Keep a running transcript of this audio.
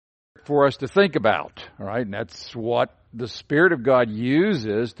for us to think about, all right? And that's what the Spirit of God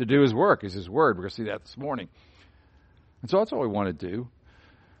uses to do His work, is His Word. We're going to see that this morning. And so that's all we want to do.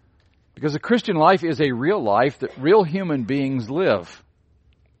 Because the Christian life is a real life that real human beings live.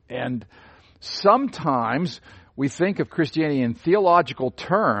 And sometimes we think of Christianity in theological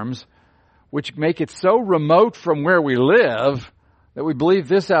terms which make it so remote from where we live that we believe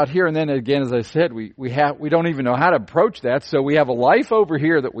this out here, and then again, as I said, we don't even know how to approach that. So we have a life over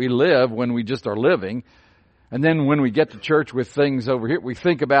here that we live when we just are living, and then when we get to church with things over here, we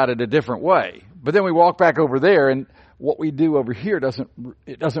think about it a different way. But then we walk back over there, and what we do over here doesn't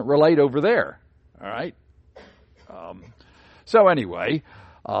relate over there. All right. So anyway,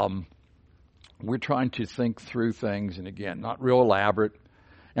 we're trying to think through things, and again, not real elaborate.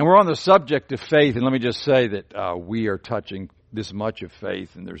 And we're on the subject of faith, and let me just say that we are touching this much of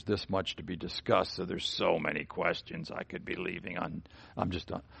faith, and there's this much to be discussed, so there's so many questions I could be leaving on. I'm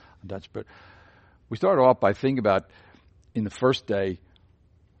just untouched. But we started off by thinking about, in the first day,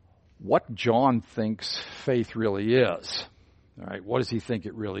 what John thinks faith really is. All right, what does he think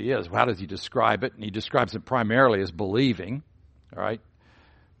it really is? How does he describe it? And he describes it primarily as believing. All right.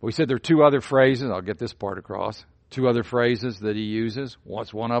 But we said there are two other phrases. I'll get this part across. Two other phrases that he uses.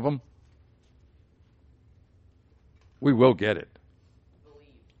 What's one of them? We will get it.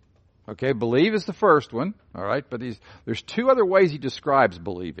 Believe. Okay, believe is the first one. All right, but there's two other ways he describes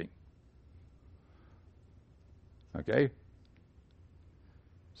believing. Okay.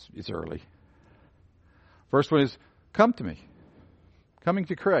 It's early. First one is come to me. Coming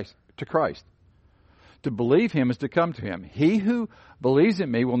to Christ. To believe Him is to come to Him. He who believes in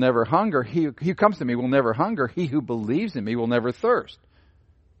me will never hunger. He who comes to me will never hunger. He who believes in me will never thirst.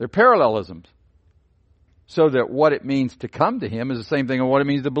 They're parallelisms. So that what it means to come to Him is the same thing as what it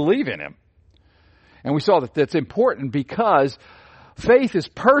means to believe in Him. And we saw that that's important because faith is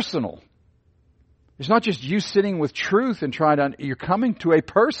personal. It's not just you sitting with truth and you're coming to a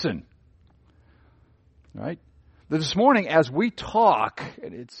person. Right? This morning, as we talk,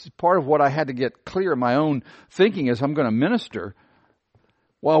 and it's part of what I had to get clear in my own thinking as I'm going to minister,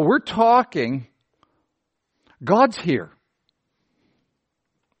 while we're talking, God's here.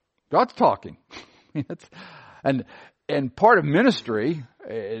 God's talking. And part of ministry,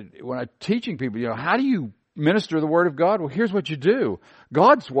 when I'm teaching people, how do you minister the Word of God? Well, here's what you do.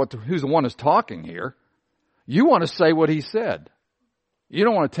 God's who's the one who's talking here. You want to say what He said. You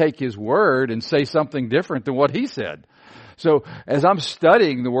don't want to take His Word and say something different than what He said. So as I'm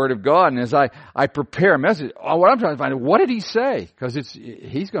studying the Word of God and as I prepare a message, what I'm trying to find is, what did He say? Because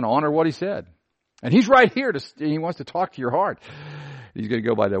He's going to honor what He said. And He's right here. He wants to talk to your heart. He's going to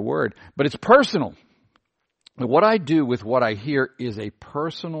go by that Word. But it's personal. What I do with what I hear is a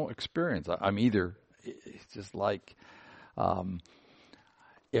personal experience. It's just like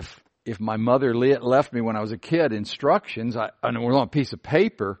if my mother left me when I was a kid instructions, and it was on a piece of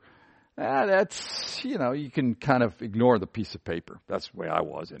paper, that's, you can kind of ignore the piece of paper. That's the way I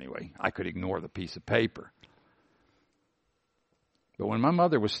was anyway. I could ignore the piece of paper. But when my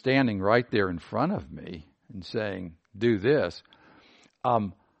mother was standing right there in front of me and saying, do this,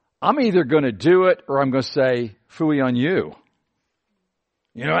 I'm either going to do it or I'm going to say, phooey on you.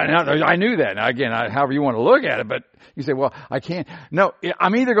 I knew that. Now, again, however you want to look at it, but you say, well, I can't. No,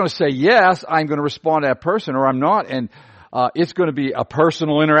 I'm either going to say yes, I'm going to respond to that person, or I'm not, and it's going to be a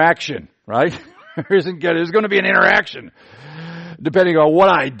personal interaction, right? There's going to be an interaction depending on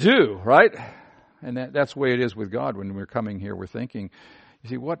what I do, right? And that's the way it is with God when we're coming here. We're thinking, you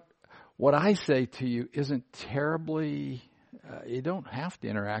see, what I say to you isn't terribly... you don't have to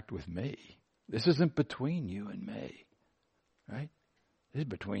interact with me. This isn't between you and me, right? This is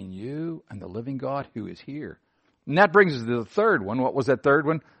between you and the living God who is here. And that brings us to the third one. What was that third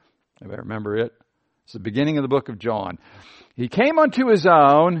one? If I remember it. It's the beginning of the book of John. He came unto His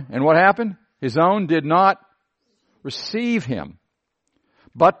own, and what happened? His own did not receive Him.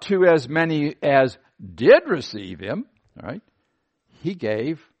 But to as many as did receive Him, all right, He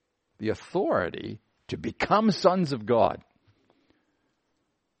gave the authority to become sons of God.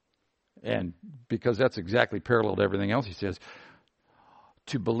 And because that's exactly parallel to everything else he says,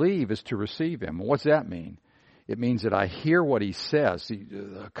 to believe is to receive Him. What's that mean? It means that I hear what He says. See,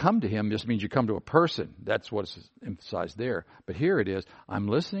 come to Him just means you come to a person. That's what's emphasized there. But here it is, I'm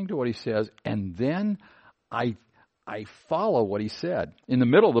listening to what He says, and then I follow what He said. In the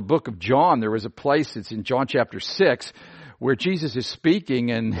middle of the book of John, there was a place, it's in John chapter 6, where Jesus is speaking,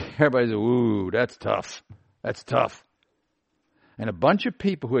 and everybody's, ooh, that's tough. That's tough. And a bunch of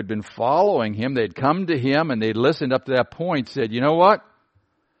people who had been following Him, they'd come to Him and they'd listened up to that point, said, you know what?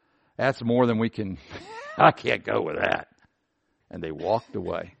 That's more than we can, I can't go with that. And they walked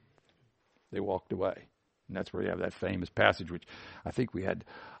away. They walked away. And that's where you have that famous passage, which I think we had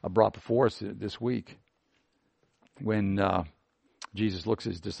brought before us this week. When Jesus looks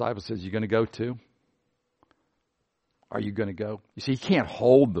at his disciples and says, you going to go too? Are you going to go? You see, he can't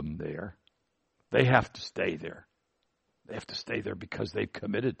hold them there. They have to stay there. They have to stay there because they've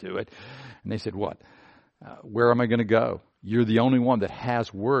committed to it. And they said, what? Where am I going to go? You're the only one that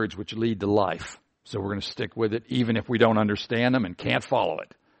has words which lead to life. So we're going to stick with it even if we don't understand them and can't follow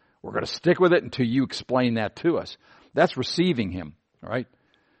it. We're going to stick with it until you explain that to us. That's receiving him, all right?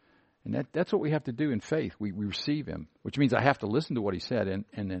 And that's what we have to do in faith. We receive him, which means I have to listen to what he said and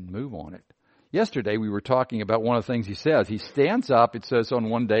then move on it. Yesterday we were talking about one of the things he says. He stands up, it says on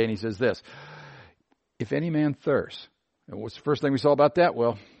one day, and he says this, if any man thirsts. And what's the first thing we saw about that?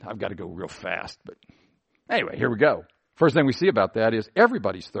 Well, I've got to go real fast, but anyway, here we go. First thing we see about that is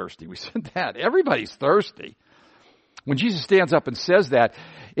everybody's thirsty. We said that. Everybody's thirsty. When Jesus stands up and says that,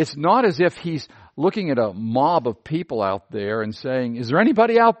 it's not as if he's looking at a mob of people out there and saying, is there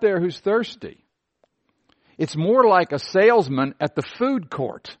anybody out there who's thirsty? It's more like a salesman at the food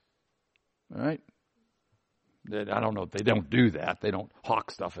court, right? I don't know if they don't do that. They don't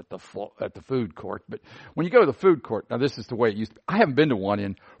hawk stuff at the food court. But when you go to the food court, now this is the way it used to be. I haven't been to one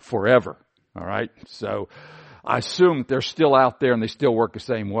in forever, all right? So I assume they're still out there and they still work the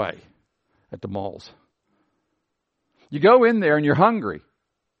same way at the malls. You go in there and you're hungry.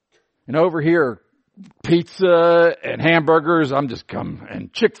 And over here, pizza and hamburgers,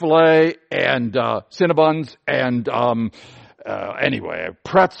 and Chick-fil-A and Cinnabons and anyway,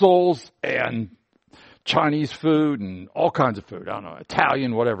 pretzels and Chinese food and all kinds of food. I don't know,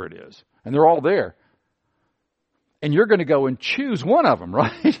 Italian, whatever it is. And they're all there. And you're going to go and choose one of them,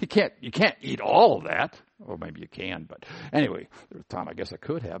 right? You can't eat all of that. Or maybe you can, but anyway, there was a time I guess I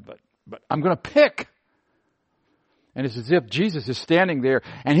could have, but I'm going to pick. And it's as if Jesus is standing there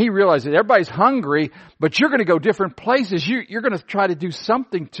and he realizes everybody's hungry, but you're going to go different places. You're going to try to do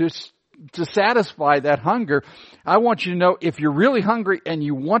something to satisfy that hunger. I want you to know if you're really hungry and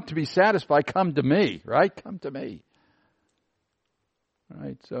you want to be satisfied, come to me, right? Come to me.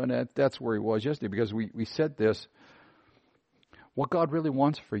 Right? So that's where he was yesterday because we said this. What God really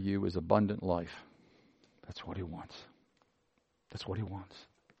wants for you is abundant life. That's what he wants. That's what he wants.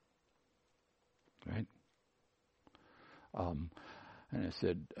 Right? And I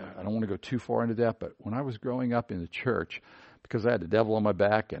said, I don't want to go too far into that, but when I was growing up in the church, because I had the devil on my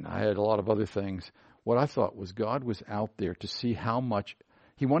back and I had a lot of other things, what I thought was God was out there to see how much,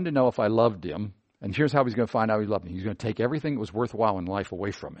 he wanted to know if I loved him, and here's how he's going to find out he loved me. He's going to take everything that was worthwhile in life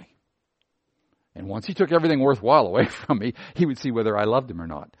away from me. And once he took everything worthwhile away from me, he would see whether I loved him or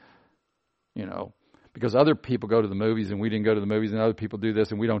not. You know, because other people go to the movies and we didn't go to the movies, and other people do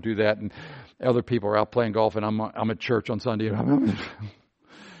this and we don't do that, and other people are out playing golf and I'm at church on Sunday and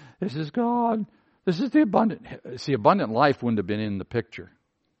this is God. This is the abundant. See, abundant life wouldn't have been in the picture.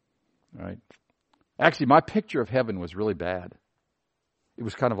 Right? Actually, my picture of heaven was really bad. It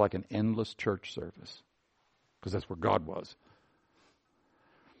was kind of like an endless church service because that's where God was.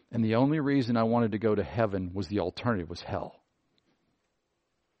 And the only reason I wanted to go to heaven was the alternative was hell.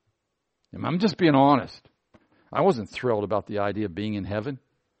 And I'm just being honest. I wasn't thrilled about the idea of being in heaven.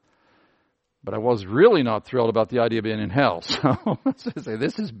 But I was really not thrilled about the idea of being in hell. So let's just say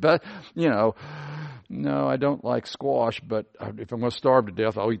this is, no, I don't like squash, but if I'm going to starve to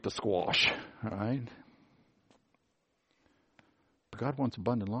death, I'll eat the squash. All right? But God wants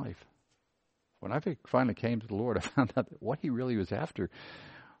abundant life. When I finally came to the Lord, I found out that what he really was after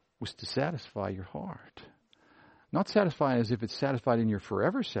was to satisfy your heart. Not satisfy as if it's satisfied and you're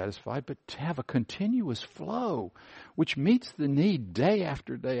forever satisfied, but to have a continuous flow, which meets the need day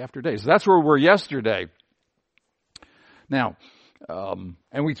after day after day. So that's where we were yesterday. Now,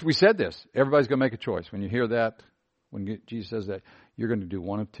 and we said this. Everybody's going to make a choice. When you hear that, when Jesus says that, you're going to do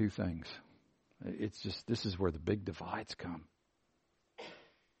one of two things. It's just, this is where the big divides come.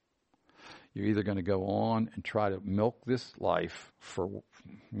 You're either going to go on and try to milk this life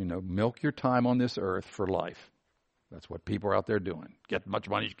milk your time on this earth for life. That's what people are out there doing. Get as much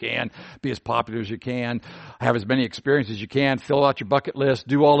money as you can, be as popular as you can, have as many experiences as you can, fill out your bucket list,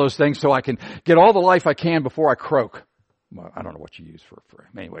 do all those things so I can get all the life I can before I croak. Well, I don't know what you use for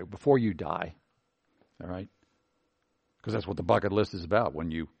anyway, before you die. All right? Because that's what the bucket list is about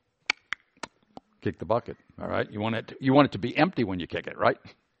when you kick the bucket. All right? You want it to be empty when you kick it, right?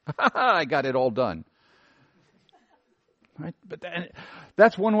 I got it all done. Right? But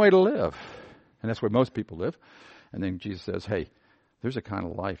that's one way to live. And that's where most people live. And then Jesus says, hey, there's a kind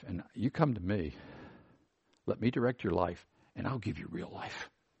of life, and you come to me. Let me direct your life, and I'll give you real life.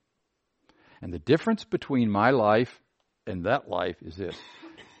 And the difference between my life and that life is this.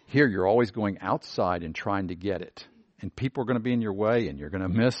 Here, you're always going outside and trying to get it. And people are going to be in your way, and you're going to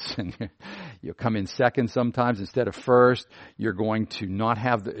miss, and you'll come in second sometimes instead of first. You're going to not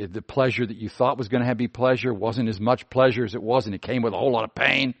have the pleasure that you thought was going to be pleasure. Wasn't as much pleasure as it was, and it came with a whole lot of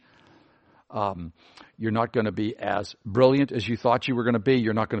pain. You're not going to be as brilliant as you thought you were going to be.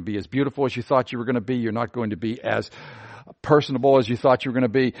 You're not going to be as beautiful as you thought you were going to be. You're not going to be as personable as you thought you were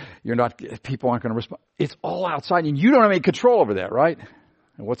going to be. People aren't going to respond. It's all outside, and you don't have any control over that, right?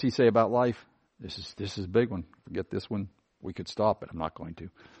 And what's he say about life? This is a big one. Forget this one. We could stop it. I'm not going to.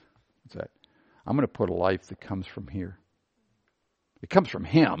 What's that? I'm going to put a life that comes from here. It comes from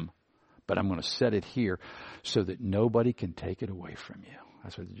him, but I'm going to set it here so that nobody can take it away from you.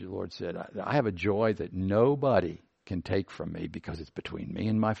 That's what the Lord said. I have a joy that nobody can take from me because it's between me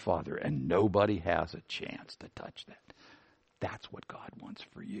and my Father, and nobody has a chance to touch that. That's what God wants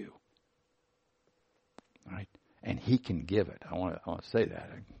for you. All right? And he can give it. I want to say that.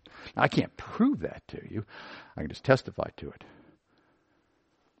 I can't prove that to you. I can just testify to it.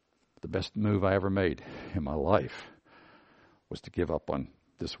 The best move I ever made in my life was to give up on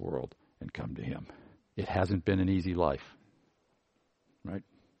this world and come to him. It hasn't been an easy life. Right?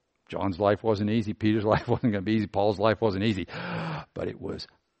 John's life wasn't easy. Peter's life wasn't going to be easy. Paul's life wasn't easy. But it was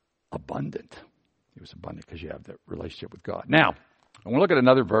abundant. It was abundant because you have that relationship with God. Now, I want to look at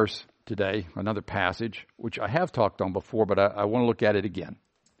another verse today, another passage, which I have talked on before, but I want to look at it again.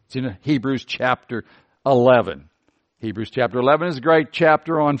 It's in Hebrews chapter 11. Hebrews chapter 11 is a great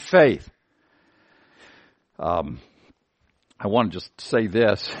chapter on faith. I want to just say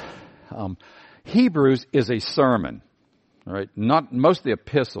this. Hebrews is a sermon. All right. Most of the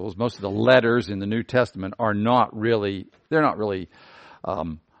epistles, most of the letters in the New Testament they're not really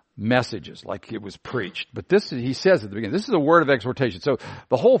messages like it was preached. But he says at the beginning, this is a word of exhortation. So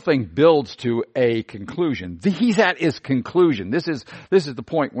the whole thing builds to a conclusion. He's at his conclusion. This is the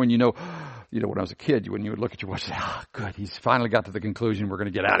point when when I was a kid, when you would look at your watch and say, good, he's finally got to the conclusion. We're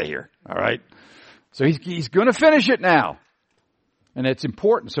going to get out of here. All right. So he's going to finish it now. And it's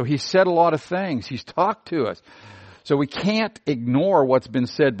important. So he's said a lot of things. He's talked to us. So we can't ignore what's been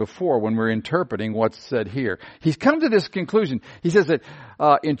said before when we're interpreting what's said here. He's come to this conclusion. He says that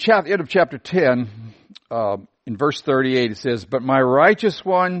in end of chapter 10, in verse 38, it says, "But my righteous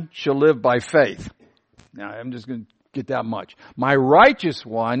one shall live by faith." Now, I'm just going to get that much. My righteous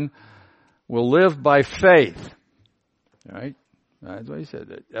one will live by faith. All right? That's what he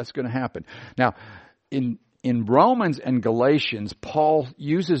said. That's going to happen. Now, in Romans and Galatians, Paul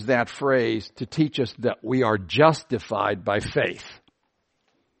uses that phrase to teach us that we are justified by faith.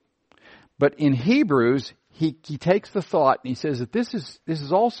 But in Hebrews, he takes the thought and he says that this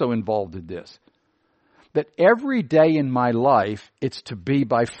is also involved in this. That every day in my life, it's to be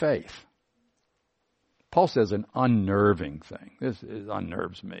by faith. Paul says an unnerving thing. This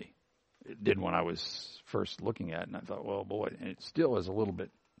unnerves me. It did when I was first looking at it, and I thought, well, boy, and it still is a little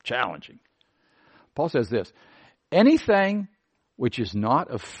bit challenging. Paul says this, anything which is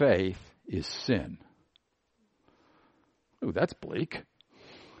not of faith is sin. Ooh, that's bleak.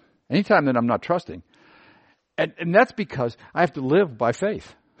 Anytime that I'm not trusting. And that's because I have to live by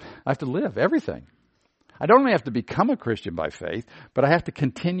faith. I have to live everything. I don't only have to become a Christian by faith, but I have to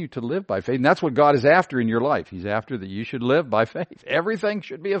continue to live by faith. And that's what God is after in your life. He's after that you should live by faith. Everything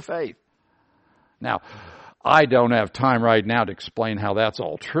should be of faith. Now, I don't have time right now to explain how that's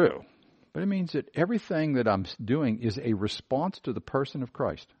all true. But it means that everything that I'm doing is a response to the person of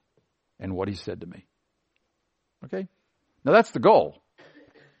Christ and what he said to me. Okay? Now that's the goal.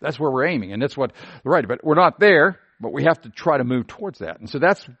 That's where we're aiming, and that's what right. But we're not there, but we have to try to move towards that. And so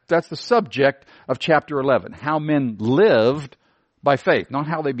that's the subject of chapter 11, how men lived by faith. Not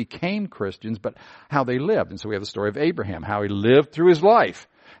how they became Christians, but how they lived. And so we have the story of Abraham, how he lived through his life,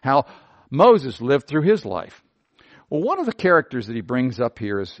 how Moses lived through his life. Well, one of the characters that he brings up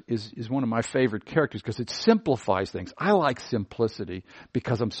here is one of my favorite characters because it simplifies things. I like simplicity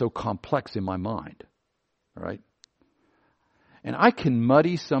because I'm so complex in my mind. All right? And I can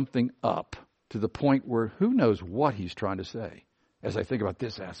muddy something up to the point where who knows what he's trying to say as I think about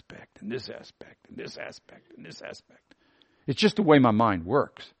this aspect and this aspect and this aspect and this aspect. It's just the way my mind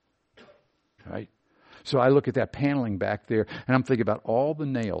works. Right? So I look at that paneling back there, and I'm thinking about all the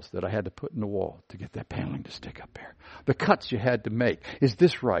nails that I had to put in the wall to get that paneling to stick up there. The cuts you had to make. Is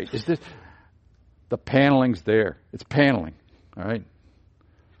this right? Is this... The paneling's there. It's paneling. All right?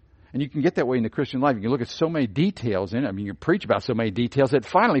 And you can get that way in the Christian life. You can look at so many details in it. I mean, you preach about so many details that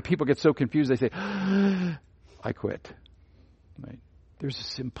finally people get so confused they say, I quit. Right? There's a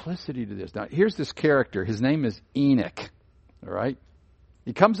simplicity to this. Now, here's this character. His name is Enoch. All right?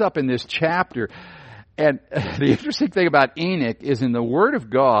 He comes up in this chapter. And the interesting thing about Enoch is in the Word of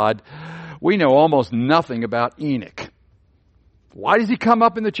God, we know almost nothing about Enoch. Why does he come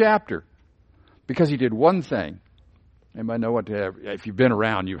up in the chapter? Because he did one thing. Anybody know what? If you've been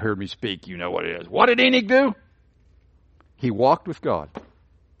around, you've heard me speak, you know what it is. What did Enoch do? He walked with God.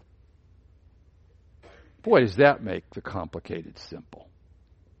 Boy, does that make the complicated simple.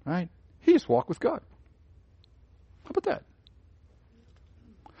 Right? He just walked with God. How about that?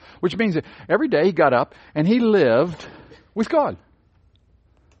 Which means that every day he got up and he lived with God.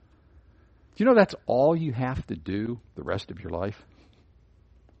 Do you know that's all you have to do the rest of your life?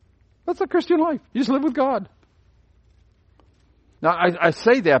 That's the Christian life. You just live with God. Now, I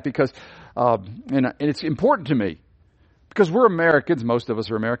say that because, and it's important to me, because we're Americans. Most of us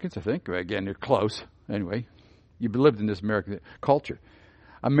are Americans, I think. Again, you're close. Anyway, you've lived in this American culture.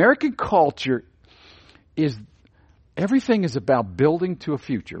 American culture is, everything is about building to a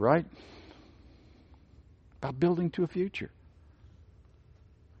future, right? About building to a future.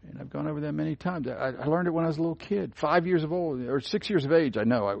 And I've gone over that many times. I learned it when I was a little kid, 5 years of old, or 6 years of age, I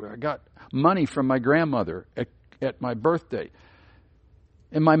know. I got money from my grandmother at my birthday.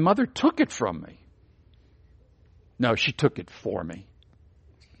 And my mother took it from me. No, she took it for me.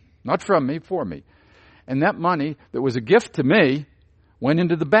 Not from me, for me. And that money that was a gift to me went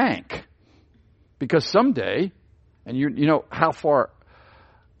into the bank. Because someday, and you know how far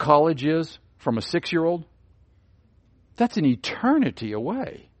college is from a 6-year-old? That's an eternity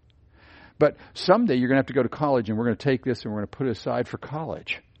away. But someday you're going to have to go to college, and we're going to take this and we're going to put it aside for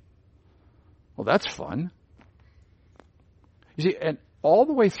college. Well, that's fun. You see, and all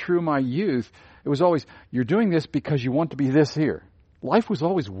the way through my youth, it was always, you're doing this because you want to be this here. Life was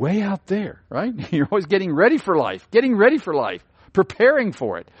always way out there, right? You're always getting ready for life, preparing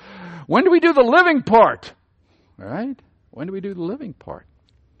for it. When do we do the living part? All right? When do we do the living part?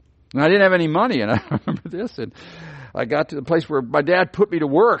 And I didn't have any money, and I remember this, and I got to the place where my dad put me to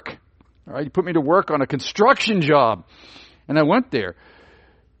work. All right? He put me to work on a construction job, and I went there.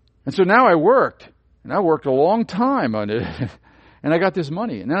 And so now I worked, and I worked a long time on it, and I got this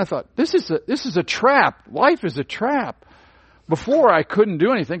money. And then I thought, this is a trap. Life is a trap. Before I couldn't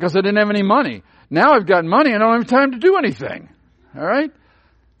do anything because I didn't have any money. Now I've got money and I don't have time to do anything. All right?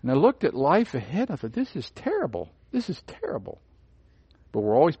 And I looked at life ahead. I thought, this is terrible. This is terrible. But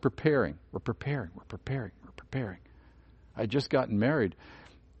we're always preparing. We're preparing. I had just gotten married,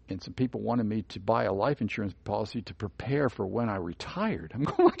 and some people wanted me to buy a life insurance policy to prepare for when I retired. I'm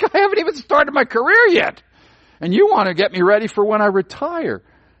going like, I haven't even started my career yet. And you want to get me ready for when I retire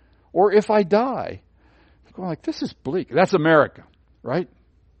or if I die. I'm going like, this is bleak. That's America, right?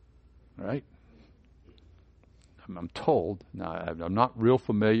 Right? I'm told, now I'm not real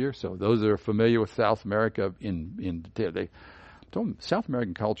familiar, so those that are familiar with South America in detail, South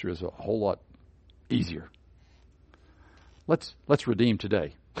American culture is a whole lot easier. Let's redeem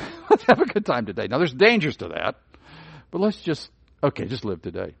today. Let's have a good time today. Now there's dangers to that, but let's just live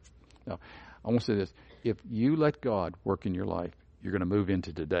today. Now, I want to say this. If you let God work in your life, you're going to move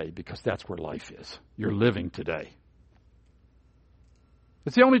into today because that's where life is. You're living today.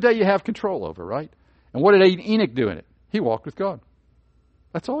 It's the only day you have control over, right? And what did Enoch do in it? He walked with God.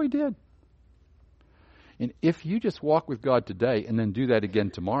 That's all he did. And if you just walk with God today and then do that again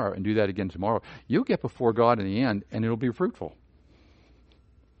tomorrow and do that again tomorrow, you'll get before God in the end and it'll be fruitful.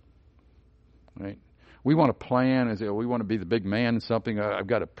 Right? We want to plan and say, we want to be the big man in something. I've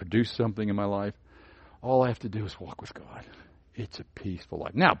got to produce something in my life. All I have to do is walk with God. It's a peaceful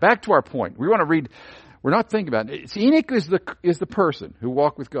life. Now, back to our point. We want to read, we're not thinking about it. Enoch is the person who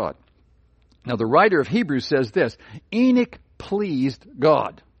walked with God. Now, the writer of Hebrews says this, Enoch pleased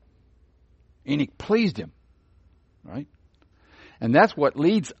God. Enoch pleased him. Right? And that's what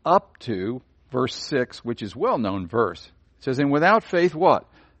leads up to verse 6, which is a well-known verse. It says, and without faith, what?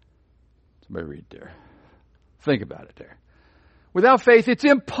 Somebody read there. Think about it there. Without faith, it's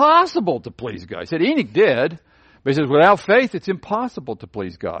impossible to please God. He said Enoch did, but he says without faith, it's impossible to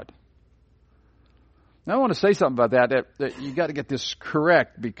please God. Now I want to say something about that you got to get this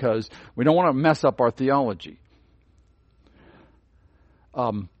correct because we don't want to mess up our theology.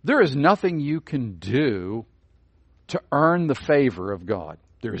 There is nothing you can do to earn the favor of God.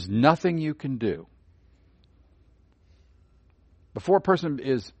 There is nothing you can do. Before a person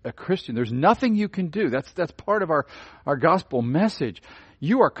is a Christian, there's nothing you can do. That's part of our gospel message.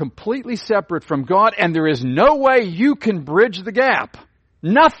 You are completely separate from God, and there is no way you can bridge the gap.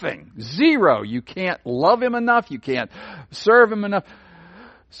 Nothing. Zero. You can't love Him enough. You can't serve Him enough.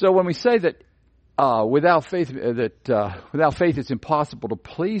 So when we say that without faith it's impossible to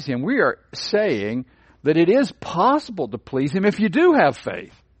please Him, we are saying that it is possible to please Him if you do have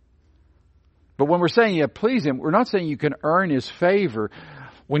faith. But when we're saying you please Him, we're not saying you can earn His favor.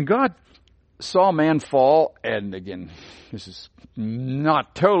 When God saw man fall, and again, this is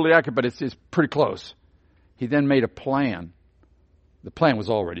not totally accurate, but it's pretty close. He then made a plan. The plan was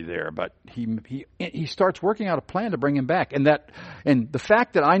already there, but he starts working out a plan to bring him back. And the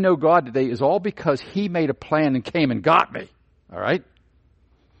fact that I know God today is all because He made a plan and came and got me. All right?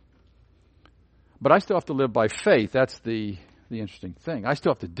 But I still have to live by faith. That's the interesting thing. I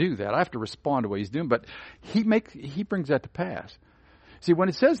still have to do that. I have to respond to what He's doing, but He brings that to pass. See, when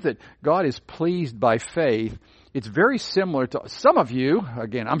it says that God is pleased by faith, it's very similar to some of you.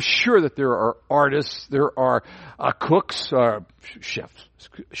 Again, I'm sure that there are artists, there are cooks,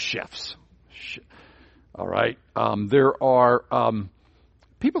 chefs. All right. There are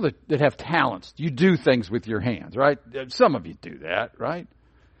people that have talents. You do things with your hands, right? Some of you do that, right?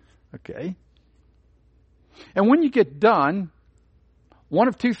 Okay. And when you get done, one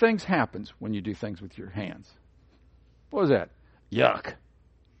of two things happens when you do things with your hands. What was that? Yuck.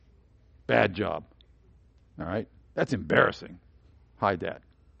 Bad job. All right? That's embarrassing. Hide that.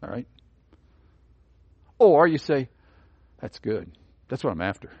 All right? Or you say, that's good. That's what I'm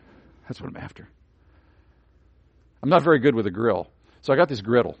after. That's what I'm after. I'm not very good with a grill. So I got this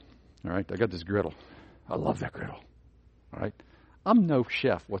griddle. All right? I got this griddle. I love that griddle. All right? I'm no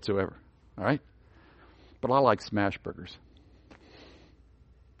chef whatsoever. All right? But I like smash burgers.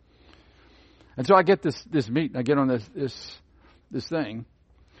 And so I get this meat, and I get on this thing,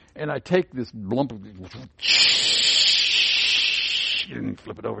 and I take this lump of, and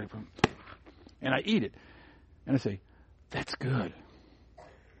flip it over, and I eat it. And I say, that's good.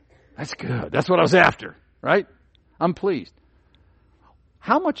 That's good. That's what I was after, right? I'm pleased.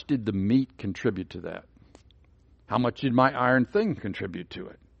 How much did the meat contribute to that? How much did my iron thing contribute to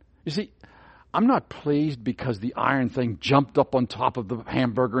it? You see, I'm not pleased because the iron thing jumped up on top of the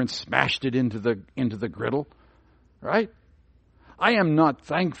hamburger and smashed it into the griddle, right? I am not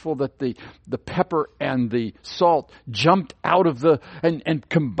thankful that the pepper and the salt jumped out of and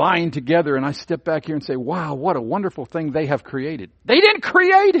combined together, and I step back here and say, wow, what a wonderful thing they have created. They didn't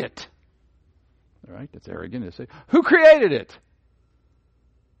create it. All right, that's arrogant to say. Who created it?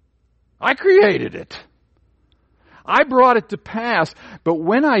 I created it. I brought it to pass, but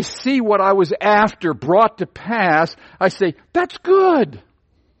when I see what I was after brought to pass, I say, that's good.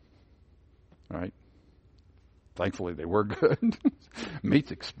 All right. Thankfully, they were good.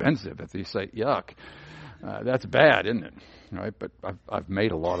 Meat's expensive. If you say, yuck, that's bad, isn't it? All right. But I've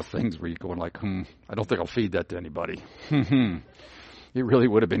made a lot of things where you're going like, I don't think I'll feed that to anybody. It really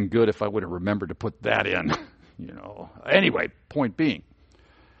would have been good if I would have remembered to put that in. Anyway, point being,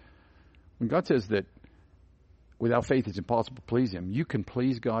 when God says that without faith it's impossible to please Him, you can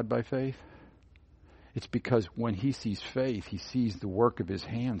please God by faith. It's because when He sees faith, He sees the work of His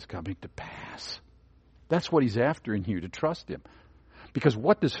hands coming to pass. That's what He's after in you, to trust Him. Because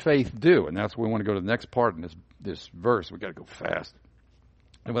what does faith do? And that's where we want to go to the next part in this verse. We've got to go fast.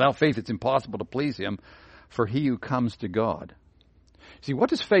 And without faith, it's impossible to please Him, for he who comes to God. See, what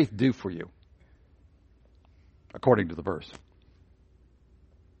does faith do for you? According to the verse.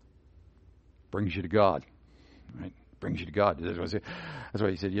 Brings you to God. Right? Brings you to God. That's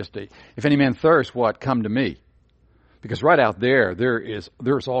what He said yesterday. If any man thirst, what? Come to me. Because right out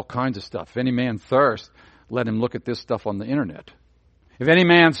there's all kinds of stuff. If any man thirst, let him look at this stuff on the internet. If any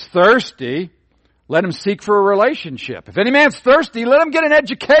man's thirsty, let him seek for a relationship. If any man's thirsty, let him get an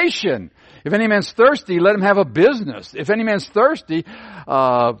education. If any man's thirsty, let him have a business. If any man's thirsty,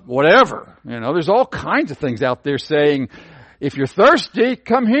 whatever. There's all kinds of things out there saying, if you're thirsty,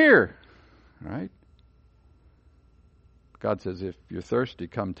 come here. Right? God says, if you're thirsty,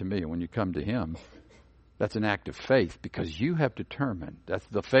 come to me. And when you come to Him, that's an act of faith, because you have determined,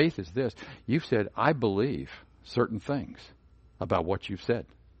 the faith is this. You've said, I believe certain things about what you've said,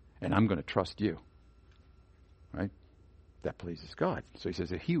 and I'm going to trust you. Right? That pleases God. So He says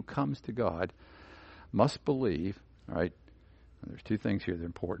that he who comes to God must believe, all right, and there's two things here that are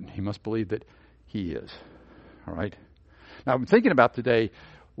important. He must believe that He is. All right? Now, I'm thinking about today,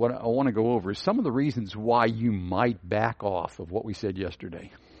 what I want to go over is some of the reasons why you might back off of what we said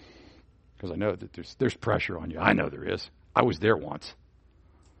yesterday. Because I know that there's pressure on you. I know there is. I was there once.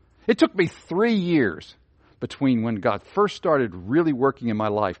 It took me 3 years between when God first started really working in my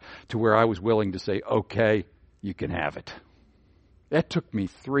life to where I was willing to say, okay, you can have it. That took me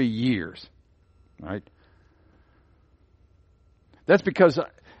 3 years. Right? That's because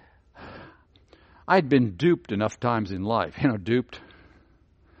I'd been duped enough times in life. Duped.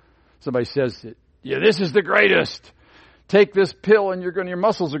 Somebody says, yeah, this is the greatest. Take this pill and your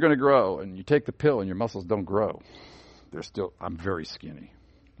muscles are going to grow. And you take the pill and your muscles don't grow. I'm very skinny.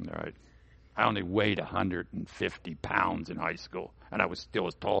 All right. I only weighed 150 pounds in high school, and I was still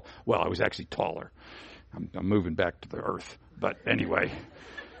as tall. Well, I was actually taller. I'm moving back to the earth. But anyway,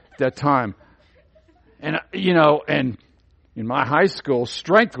 at that time, and and in my high school,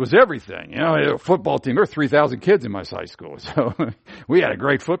 strength was everything. A football team, there were 3,000 kids in my high school, so we had a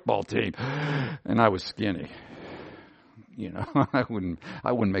great football team, and I was skinny. I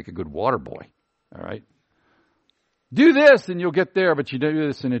wouldn't make a good water boy. All right. Do this and you'll get there, but you do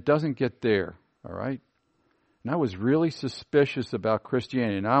this and it doesn't get there. All right. And I was really suspicious about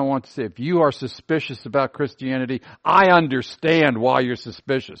Christianity. And I want to say, if you are suspicious about Christianity, I understand why you're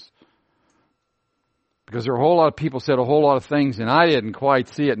suspicious. Because there are a whole lot of people said a whole lot of things and I didn't quite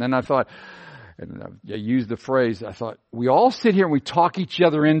see it. And then I thought, and I used the phrase, I thought, we all sit here and we talk each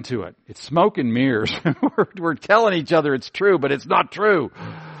other into it. It's smoke and mirrors. We're telling each other it's true, but it's not true.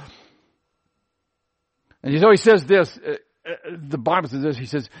 And so he says this, the Bible says this, he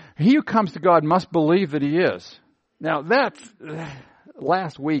says, he who comes to God must believe that he is. Now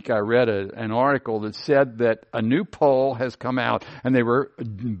last week I read an article that said that a new poll has come out and they were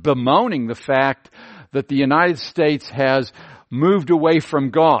bemoaning the fact that the United States has moved away from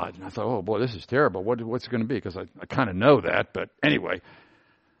God. And I thought, oh boy, this is terrible. What's it going to be? Because I kind of know that, but anyway.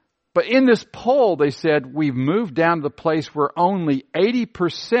 But in this poll, they said we've moved down to the place where only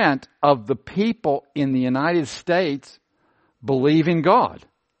 80% of the people in the United States believe in God.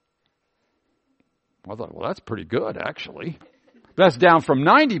 I thought, well, that's pretty good, actually. That's down from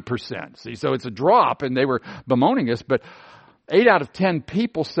 90%. See, so it's a drop, and they were bemoaning us, but 8 out of 10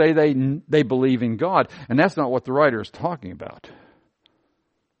 people say they believe in God, and that's not what the writer is talking about.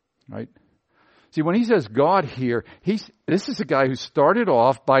 Right? See, when he says God here, this is a guy who started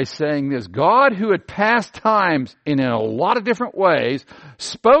off by saying this. God, who at past times, in a lot of different ways,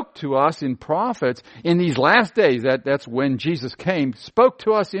 spoke to us in prophets in these last days, that's when Jesus came, spoke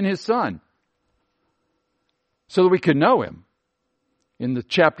to us in his Son, so that we could know him. In the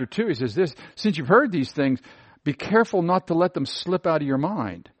chapter 2, he says this, since you've heard these things, be careful not to let them slip out of your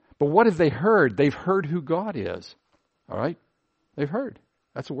mind. But what have they heard? They've heard who God is. All right? They've heard.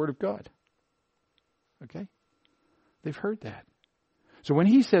 That's the word of God. Okay? They've heard that. So when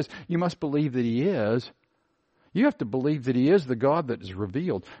he says you must believe that he is, you have to believe that he is the God that is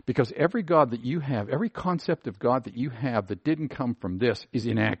revealed. Because every God that you have, every concept of God that you have that didn't come from this is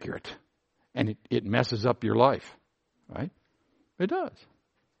inaccurate. And it messes up your life. Right? It does.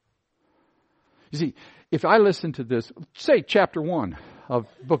 You see, if I listen to this, say chapter 1 of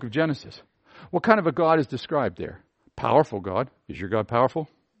the book of Genesis, what kind of a God is described there? Powerful God. Is your God powerful?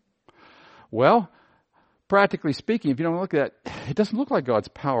 Well, practically speaking, if you don't look at that, it doesn't look like God's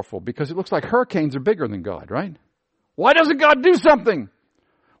powerful because it looks like hurricanes are bigger than God, right? Why doesn't God do something?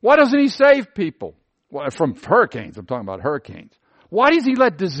 Why doesn't he save people? Well, from hurricanes, I'm talking about hurricanes. Why does he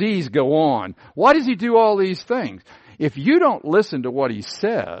let disease go on? Why does he do all these things? If you don't listen to what he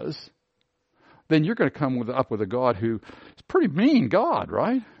says, then you're going to come up with a God who is pretty mean God,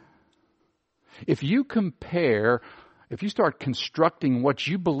 right? If you start constructing what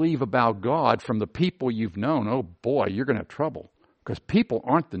you believe about God from the people you've known, oh boy, you're going to have trouble. Because people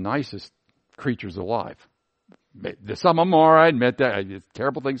aren't the nicest creatures alive. Some of them are, I admit that. It's a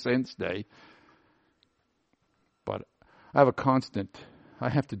terrible thing saying today. But I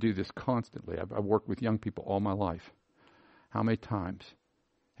have to do this constantly. I've worked with young people all my life. How many times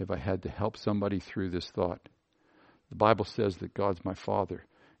have I had to help somebody through this thought? The Bible says that God's my Father.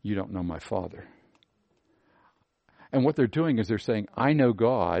 You don't know my Father. And what they're doing is they're saying, I know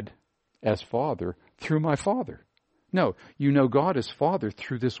God as Father through my Father. No, you know God as Father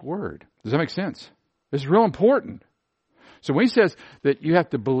through this Word. Does that make sense? It's real important. So when he says that you have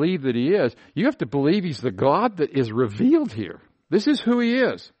to believe that he is, you have to believe he's the God that is revealed here. This is who he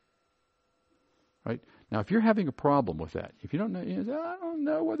is. Right? Now, if you're having a problem with that, if you don't know, I don't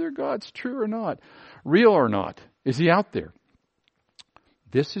know whether God's true or not, real or not, is he out there?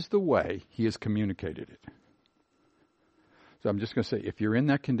 This is the way he has communicated it. So I'm just going to say, if you're in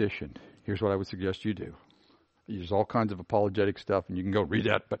that condition, here's what I would suggest you do. There's all kinds of apologetic stuff, and you can go read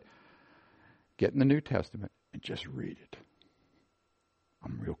that, but get in the New Testament and just read it.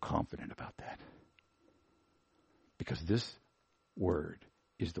 I'm real confident about that. Because this word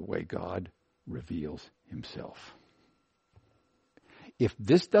is the way God reveals himself. If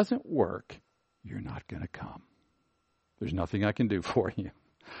this doesn't work, you're not going to come. There's nothing I can do for you.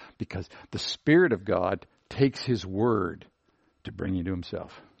 Because the Spirit of God takes his word to bring you to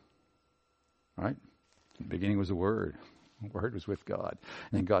himself. All right? In the beginning was the Word. The Word was with God.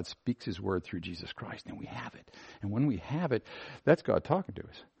 And then God speaks his word through Jesus Christ. And we have it. And when we have it, that's God talking to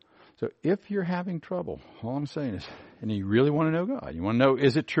us. So if you're having trouble, all I'm saying is, and you really want to know God, you want to know,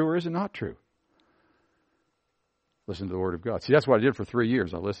 is it true or is it not true? Listen to the Word of God. See, that's what I did for 3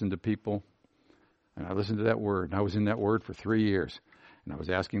 years. I listened to people, and I listened to that Word, and I was in that Word for 3 years. And I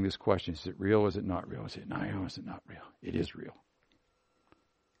was asking this question, is it real, is it not real? Is it real, is it not real? It is real.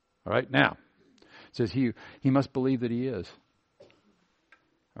 All right, now, it says he must believe that he is.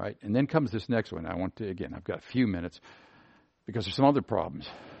 All right, and then comes this next one. I want to, again, I've got a few minutes, because there's some other problems.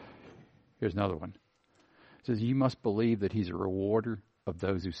 Here's another one. It says, you must believe that he's a rewarder of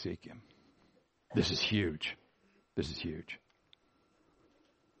those who seek him. This is huge. This is huge.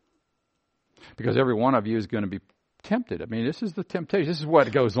 Because every one of you is going to be tempted. I mean, this is the temptation. This is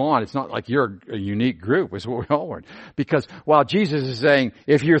what goes on. It's not like you're a unique group. It's what we all are. Because while Jesus is saying,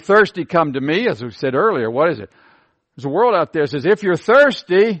 if you're thirsty, come to me, as we said earlier, what is it? There's a world out there that says, if you're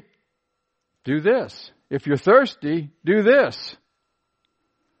thirsty, do this. If you're thirsty, do this.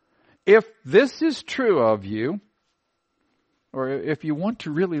 If this is true of you, or if you want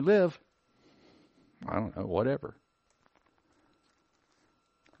to really live, I don't know, whatever.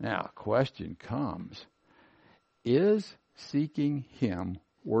 Now, a question comes, is seeking him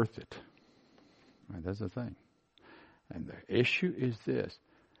worth it? Right, that's the thing. And the issue is this,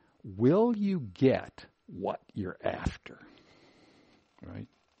 will you get what you're after? Right?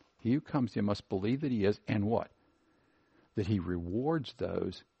 He who comes to him must believe that he is, and what? That he rewards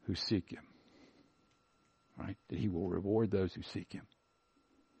those who seek him. Right? That he will reward those who seek him.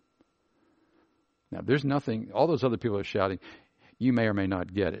 Now, there's nothing, all those other people are shouting, you may or may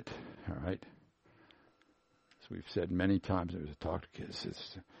not get it. All right? As we've said many times, there was a talk to kids,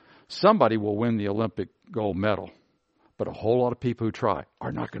 somebody will win the Olympic gold medal, but a whole lot of people who try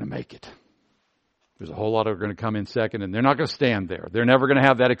are not going to make it. There's a whole lot of going to come in second, and they're not going to stand there. They're never going to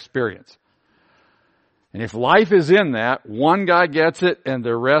have that experience. And if life is in that, one guy gets it and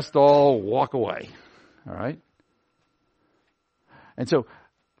the rest all walk away. All right? And so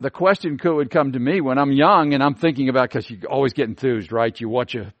the question would come to me when I'm young and I'm thinking about, because you always get enthused, right? You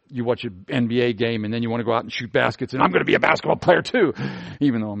watch a NBA game and then you want to go out and shoot baskets, and I'm going to be a basketball player too,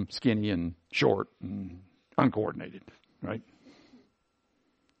 even though I'm skinny and short and uncoordinated, right?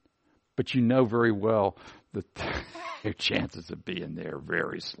 But you know very well that your chances of being there are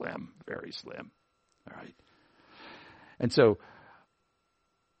very slim, very slim. All right. And so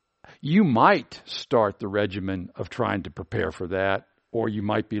you might start the regimen of trying to prepare for that, or you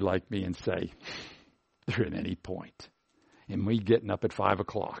might be like me and say, they're at any point. And me getting up at 5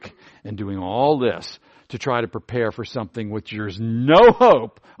 o'clock and doing all this to try to prepare for something which there's no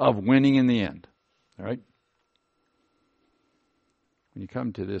hope of winning in the end. All right. When you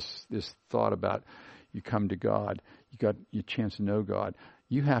come to this thought about you come to God, you got your chance to know God,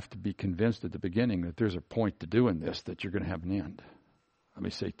 you have to be convinced at the beginning that there's a point to doing this, that you're going to have an end. Let me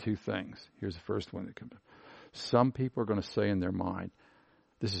say two things. Here's the first one that comes up. Some people are going to say in their mind,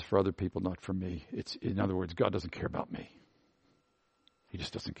 this is for other people, not for me. It's, in other words, God doesn't care about me. He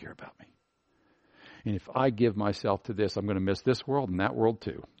just doesn't care about me. And if I give myself to this, I'm going to miss this world and that world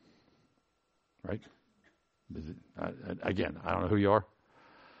too. Right? Again, I don't know who you are,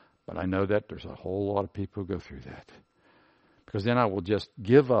 but I know that there's a whole lot of people who go through that. Because then I will just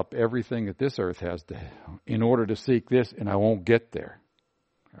give up everything that this earth has to, in order to seek this, and I won't get there.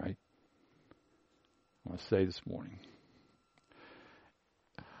 All right? I want to say this morning,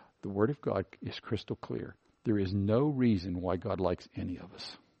 the Word of God is crystal clear. There is no reason why God likes any of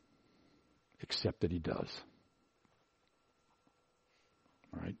us, except that He does.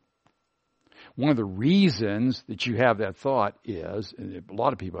 All right? One of the reasons that you have that thought is, and a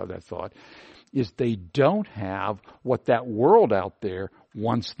lot of people have that thought, is they don't have what that world out there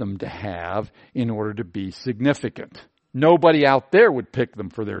wants them to have in order to be significant. Nobody out there would pick them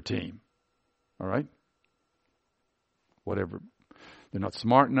for their team. All right? Whatever. They're not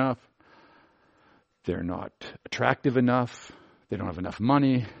smart enough. They're not attractive enough. They don't have enough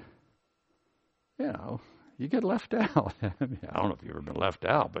money. You know, you get left out. I don't know if you've ever been left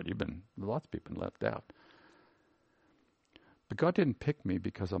out, but lots of people have been left out. But God didn't pick me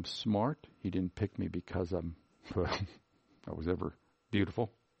because I'm smart. He didn't pick me because I was ever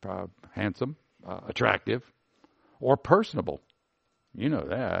beautiful, handsome, attractive, or personable. You know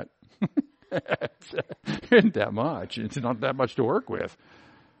that. It isn't that much. It's not that much to work with.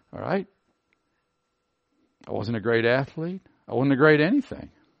 All right? I wasn't a great athlete. I wasn't a great anything.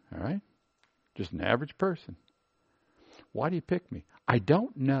 All right? Just an average person. Why do you pick me? I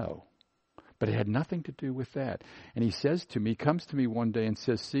don't know. But it had nothing to do with that. And He says to me, comes to me one day and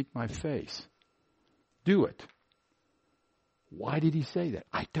says, seek my face. Do it. Why did He say that?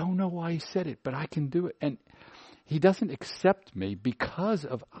 I don't know why He said it, but I can do it. And He doesn't accept me because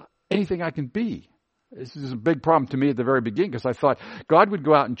of anything I can be. This is a big problem to me at the very beginning because I thought God would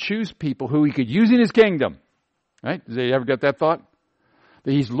go out and choose people who he could use in his kingdom. Right? Did you ever get that thought?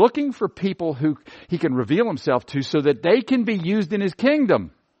 That he's looking for people who he can reveal himself to so that they can be used in his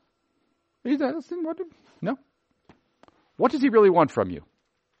kingdom. No. What does he really want from you?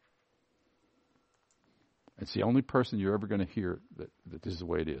 It's the only person you're ever going to hear that this is the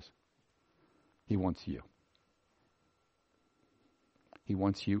way it is. He wants you. He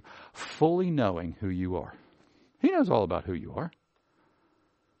wants you fully knowing who you are. He knows all about who you are.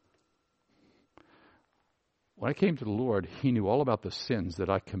 When I came to the Lord, he knew all about the sins that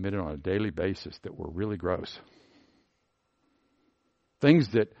I committed on a daily basis that were really gross. Things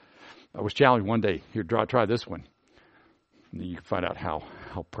that I was challenged one day. Here, try this one. And then you can find out how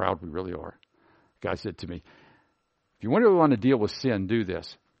proud we really are. A guy said to me, if you want to deal with sin, do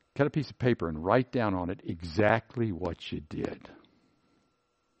this. Cut a piece of paper and write down on it exactly what you did.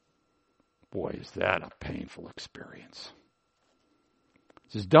 Boy, is that a painful experience.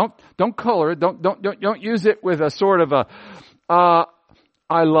 He says, don't color it. Don't use it with a sort of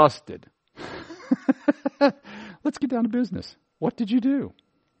I lusted. Let's get down to business. What did you do?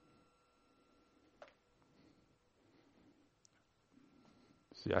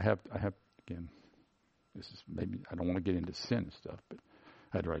 See, I have again, this is maybe, I don't want to get into sin and stuff, but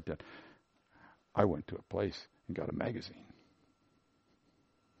I had to write that. I went to a place and got a magazine.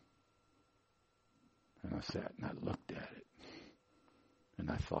 And I sat and I looked at it. And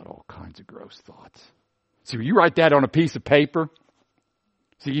I thought all kinds of gross thoughts. See, when you write that on a piece of paper,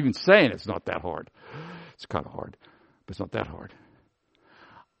 see, even saying it's not that hard. It's kind of hard, but it's not that hard.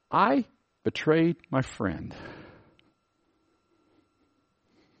 I betrayed my friend.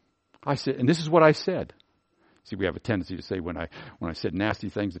 I said, and this is what I said. See, we have a tendency to say when I said nasty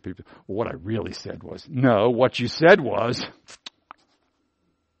things to people, well, what I really said was, no, what you said was,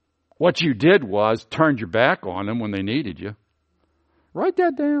 what you did was turned your back on them when they needed you. Write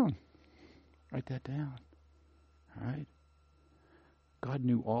that down. Write that down. All right? God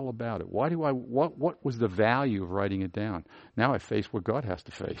knew all about it. What was the value of writing it down? Now I face what God has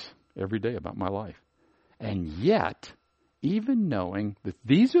to face every day about my life. And yet, even knowing that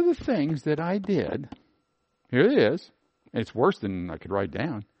these are the things that I did, here it is, and it's worse than I could write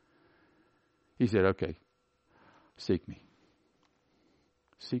down. He said, okay, seek me.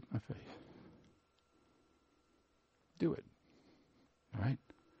 Seek my face. Do it. All right?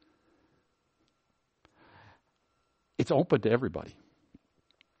 It's open to everybody.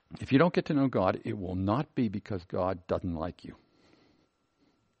 If you don't get to know God, it will not be because God doesn't like you.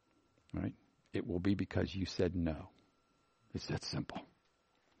 All right? It will be because you said no. It's that simple.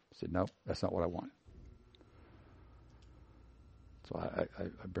 I said, no, that's not what I want. So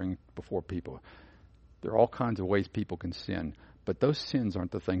I bring before people, there are all kinds of ways people can sin, but those sins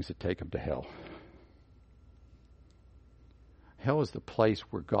aren't the things that take them to hell. Hell is the place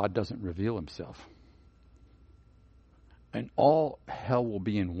where God doesn't reveal himself. And all hell will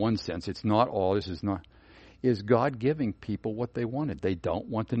be in one sense. It's not all. This is not. Is God giving people what they wanted? They don't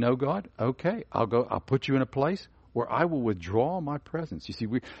want to know God? Okay, I'll put you in a place where I will withdraw my presence. You see,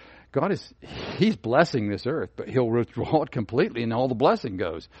 He's blessing this earth, but he'll withdraw it completely and all the blessing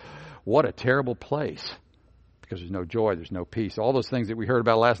goes. What a terrible place. Because there's no joy, there's no peace. All those things that we heard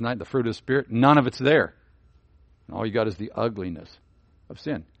about last night, the fruit of the Spirit, none of it's there. And all you got is the ugliness of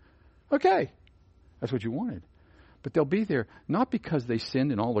sin. Okay, that's what you wanted. But they'll be there not because they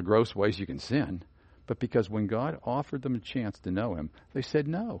sinned in all the gross ways you can sin, but because when God offered them a chance to know him, they said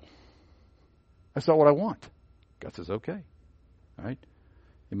no. That's not what I want. God says, okay. All right?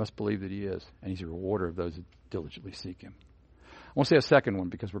 You must believe that he is, and he's a rewarder of those that diligently seek him. I want to say a second one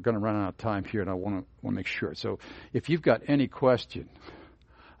because we're going to run out of time here, and I want to make sure. So if you've got any question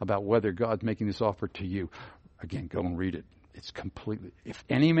about whether God's making this offer to you, again, go and read it. It's completely, if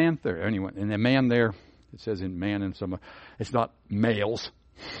any man there, anyone, and the man there, it says in man and some, it's not males.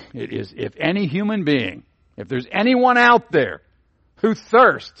 It is if any human being, if there's anyone out there who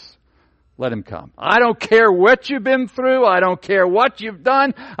thirsts, let him come. I don't care what you've been through. I don't care what you've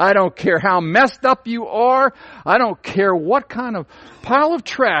done. I don't care how messed up you are. I don't care what kind of pile of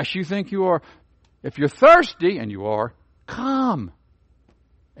trash you think you are. If you're thirsty, and you are, come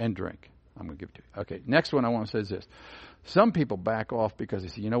and drink. I'm going to give it to you. Okay, next one I want to say is this. Some people back off because they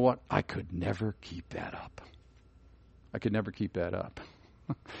say, you know what? I could never keep that up. I could never keep that up.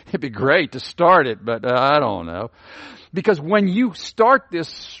 It'd be great to start it, but I don't know. Because when you start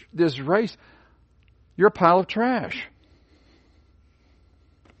this race, you're a pile of trash.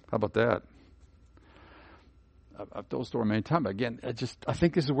 How about that? I've told the story many times. Again, I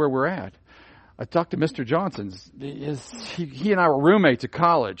think this is where we're at. I talked to Mr. Johnson. He and I were roommates at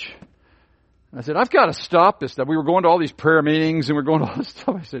college. And I said, I've got to stop this stuff. We were going to all these prayer meetings and we were going to all this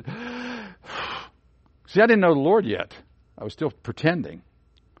stuff. I said, see, I didn't know the Lord yet. I was still pretending.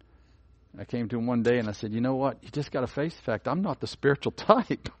 I came to him one day and I said, you know what? You just got to face the fact I'm not the spiritual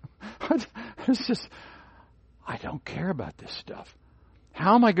type. It's just, I don't care about this stuff.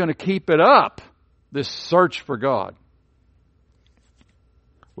 How am I going to keep it up, this search for God?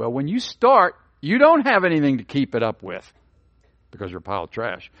 Well, when you start, you don't have anything to keep it up with because you're a pile of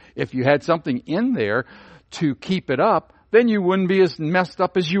trash. If you had something in there to keep it up, then you wouldn't be as messed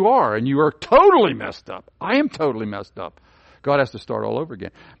up as you are. And you are totally messed up. I am totally messed up. God has to start all over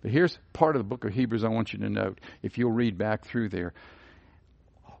again. But here's part of the book of Hebrews I want you to note. If you'll read back through there,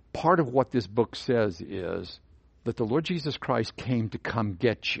 part of what this book says is that the Lord Jesus Christ came to come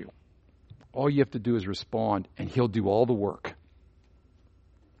get you. All you have to do is respond, and He'll do all the work.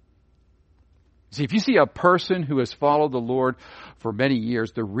 See, if you see a person who has followed the Lord for many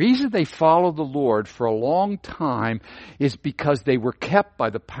years, the reason they followed the Lord for a long time is because they were kept by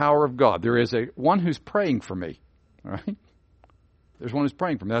the power of God. There is one who's praying for me. All right? There's one who's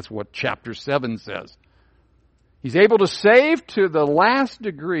praying for me. That's what chapter 7 says. He's able to save to the last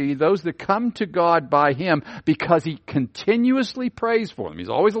degree those that come to God by Him because He continuously prays for them. He's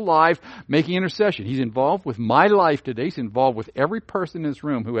always alive, making intercession. He's involved with my life today. He's involved with every person in this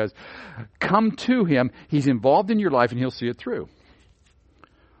room who has come to Him. He's involved in your life and He'll see it through.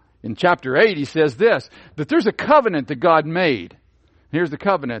 In chapter 8, he says this, that there's a covenant that God made. Here's the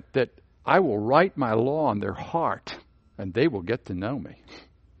covenant, that I will write my law on their heart and they will get to know me.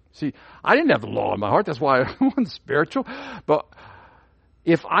 See, I didn't have the law in my heart. That's why I wasn't spiritual. But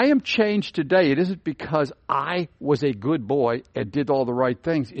if I am changed today, it isn't because I was a good boy and did all the right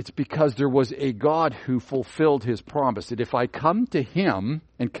things. It's because there was a God who fulfilled His promise. That if I come to Him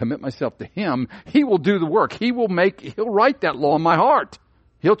and commit myself to Him, He will do the work. He'll write that law in my heart.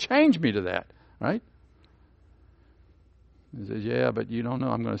 He'll change me to that. Right? He says, yeah, but you don't know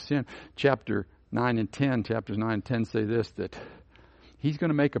I'm going to sin. Chapters 9 and 10 say this, that He's going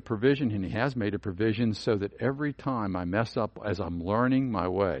to make a provision, and He has made a provision so that every time I mess up as I'm learning my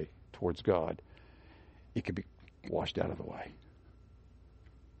way towards God, it can be washed out of the way.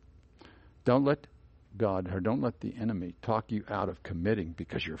 Don't let God, or don't let the enemy talk you out of committing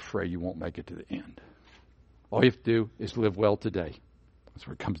because you're afraid you won't make it to the end. All you have to do is live well today. That's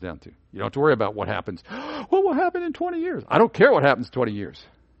what it comes down to. You don't have to worry about what happens. What will happen in 20 years? I don't care what happens in 20 years.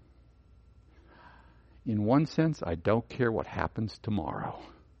 In one sense, I don't care what happens tomorrow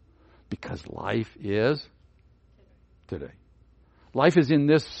because life is today. Life is in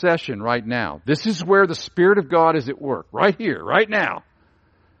this session right now. This is where the Spirit of God is at work, right here, right now.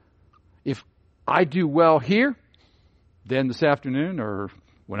 If I do well here, then this afternoon or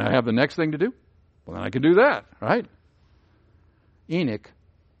when I have the next thing to do, well, then I can do that, right? Enoch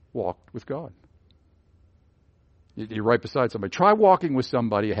walked with God. You're right beside somebody. Try walking with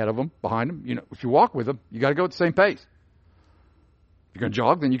somebody ahead of them, behind them. You know, if you walk with them, you got to go at the same pace. If you're going to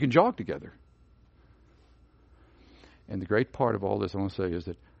jog, then you can jog together. And the great part of all this, I want to say, is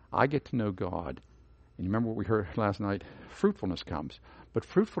that I get to know God. And you remember what we heard last night? Fruitfulness comes. But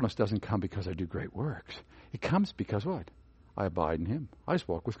fruitfulness doesn't come because I do great works. It comes because what? I abide in Him. I just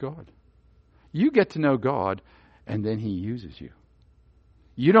walk with God. You get to know God, and then He uses you.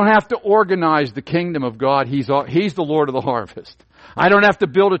 You don't have to organize the kingdom of God. He's the Lord of the harvest. I don't have to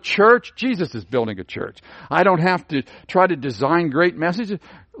build a church. Jesus is building a church. I don't have to try to design great messages.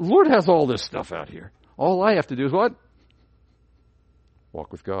 The Lord has all this stuff out here. All I have to do is what?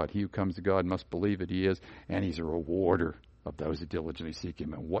 Walk with God. He who comes to God must believe that He is, and He's a rewarder of those that diligently seek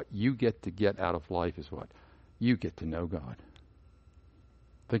Him. And what you get out of life is what? You get to know God.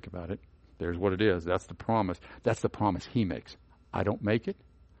 Think about it. There's what it is. That's the promise. That's the promise He makes. I don't make it.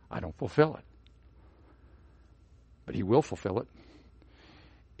 I don't fulfill it. But He will fulfill it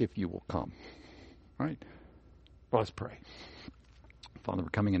if you will come. All right? Well, let's pray. Father, we're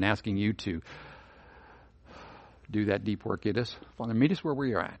coming and asking You to do that deep work in us. Father, meet us where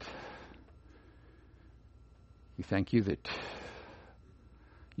we are at. We thank You that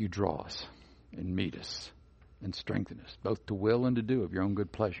You draw us and meet us and strengthen us, both to will and to do of Your own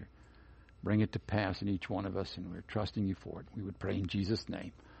good pleasure. Bring it to pass in each one of us, and we're trusting You for it. We would pray in Jesus'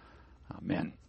 name. Amen.